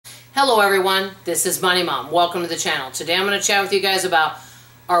Hello everyone, this is Money Mom. Welcome to the channel. Today I'm going to chat with you guys about,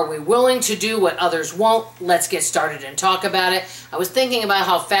 are we willing to do what others won't? Let's get started and talk about it. I was thinking about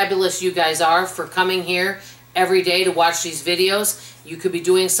how fabulous you guys are for coming here every day to watch these videos. You could be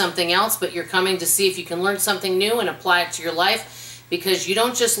doing something else, but you're coming to see if you can learn something new and apply it to your life, because you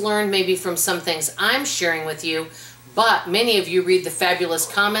don't just learn maybe from some things I'm sharing with you, but many of you read the fabulous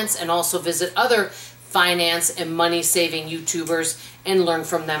comments and also visit other finance and money saving YouTubers and learn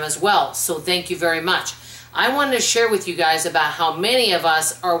from them as well. So thank you very much. I wanted to share with you guys about how many of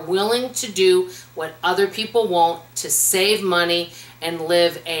us are willing to do what other people won't to save money and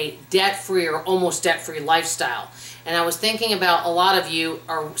live a debt-free or almost debt-free lifestyle. And I was thinking about a lot of you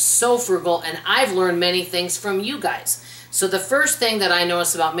are so frugal, and I've learned many things from you guys. So the first thing that I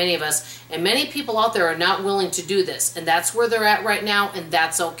notice about many of us, and many people out there are not willing to do this, and that's where they're at right now, and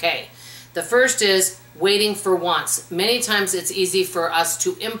that's okay. The first is waiting for wants. Many times it's easy for us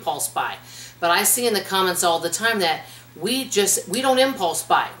to impulse buy. But I see in the comments all the time that we don't impulse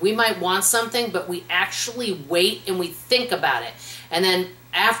buy. We might want something, but we actually wait and we think about it. And then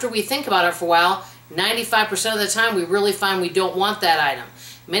after we think about it for a while, 95% of the time we really find we don't want that item.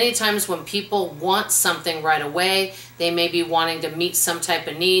 Many times when people want something right away, they may be wanting to meet some type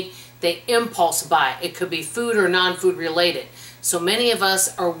of need, they impulse buy. It could be food or non-food related. So many of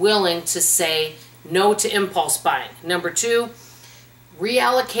us are willing to say no to impulse buying. Number two,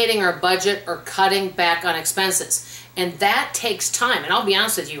 reallocating our budget or cutting back on expenses. And that takes time. And I'll be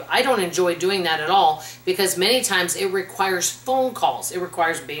honest with you, I don't enjoy doing that at all, because many times it requires phone calls. It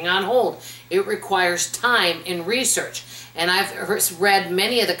requires being on hold. It requires time and research. And I've read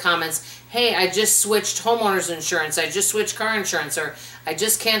many of the comments, hey, I just switched homeowners insurance, I just switched car insurance, or I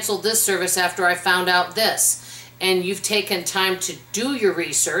just canceled this service after I found out this. And you've taken time to do your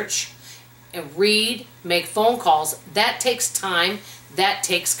research and read, make phone calls. That takes time. That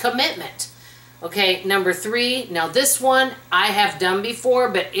takes commitment. Okay, number three. Now this one I have done before,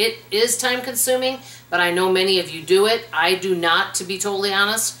 but it is time consuming, but I know many of you do it. I do not, to be totally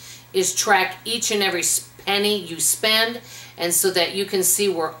honest, is track each and every penny you spend, and so that you can see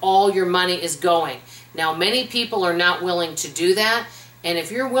where all your money is going. Now many people are not willing to do that. And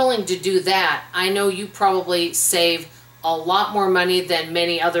if you're willing to do that, I know you probably save a lot more money than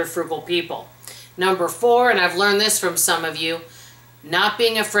many other frugal people. Number four, and I've learned this from some of you, not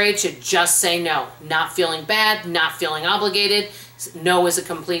being afraid to just say no. Not feeling bad, not feeling obligated. No is a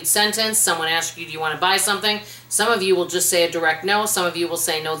complete sentence. Someone asks you, do you want to buy something? Some of you will just say a direct no. Some of you will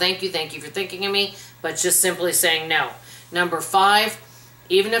say no, thank you for thinking of me, but just simply saying no. Number five,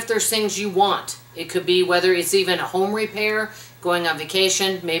 even if there's things you want, it could be whether it's even a home repair, going on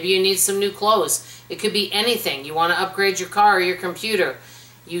vacation, maybe you need some new clothes. It could be anything. You want to upgrade your car or your computer.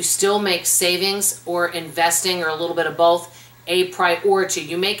 You still make savings or investing or a little bit of both a priority.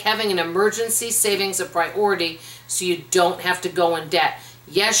 You make having an emergency savings a priority so you don't have to go in debt.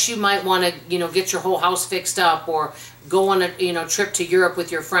 Yes, you might want to, get your whole house fixed up or go on a, trip to Europe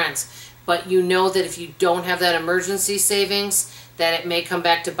with your friends. But you know that if you don't have that emergency savings, that it may come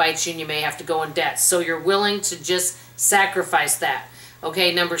back to bite you and you may have to go in debt. So you're willing to just sacrifice that.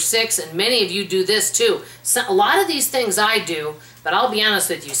 Okay, number six, and many of you do this too. So, a lot of these things I do, but I'll be honest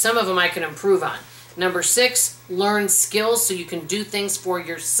with you, some of them I can improve on. Number six, learn skills so you can do things for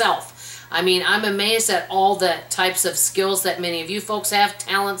yourself. I mean, I'm amazed at all the types of skills that many of you folks have,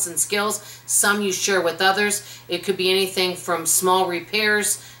 talents and skills. Some you share with others. It could be anything from small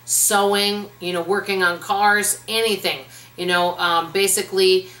repairs, sewing, working on cars, anything.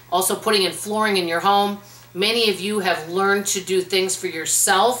 Basically also putting in flooring in your home. Many of you have learned to do things for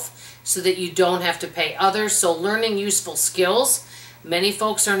yourself so that you don't have to pay others. So learning useful skills. Many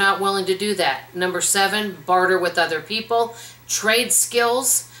folks are not willing to do that. Number seven, barter with other people. Trade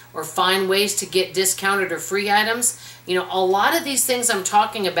skills or find ways to get discounted or free items. A lot of these things I'm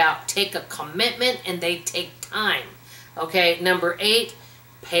talking about take a commitment and they take time. Okay, number eight,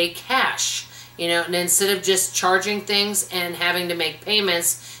 pay cash. And instead of just charging things and having to make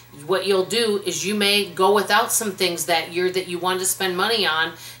payments, what you'll do is you may go without some things that you want to spend money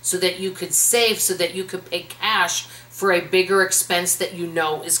on so that you could save, so that you could pay cash for a bigger expense that you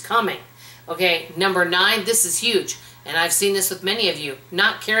know is coming. Okay, number nine, this is huge, and I've seen this with many of you,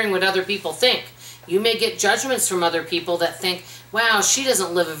 not caring what other people think. You may get judgments from other people that think, wow, she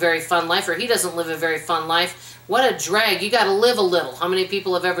doesn't live a very fun life, or he doesn't live a very fun life. What a drag, you got to live a little. How many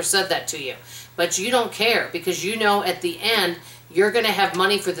people have ever said that to you? But you don't care, because you know at the end you're going to have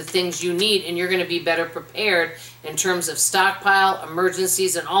money for the things you need, and you're going to be better prepared in terms of stockpile,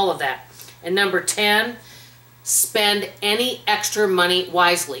 emergencies, and all of that. And number 10, spend any extra money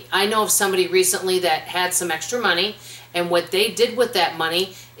wisely. I know of somebody recently that had some extra money And what they did with that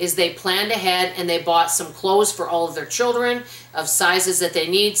money is they planned ahead and they bought some clothes for all of their children of sizes that they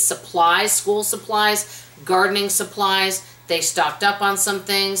need, supplies, school supplies, gardening supplies. They stocked up on some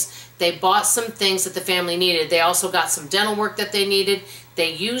things. They bought some things that the family needed. They also got some dental work that they needed.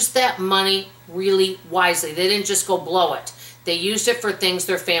 They used that money really wisely. They didn't just go blow it. They used it for things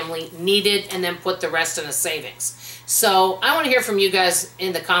their family needed and then put the rest in a savings. So I want to hear from you guys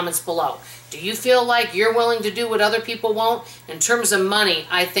in the comments below. Do you feel like you're willing to do what other people won't? In terms of money,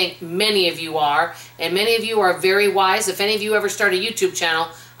 I think many of you are, and many of you are very wise. If any of you ever start a YouTube channel,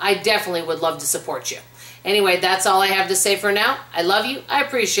 I definitely would love to support you. Anyway, that's all I have to say for now. I love you, I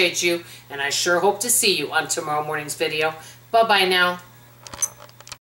appreciate you, and I sure hope to see you on tomorrow morning's video. Bye-bye now.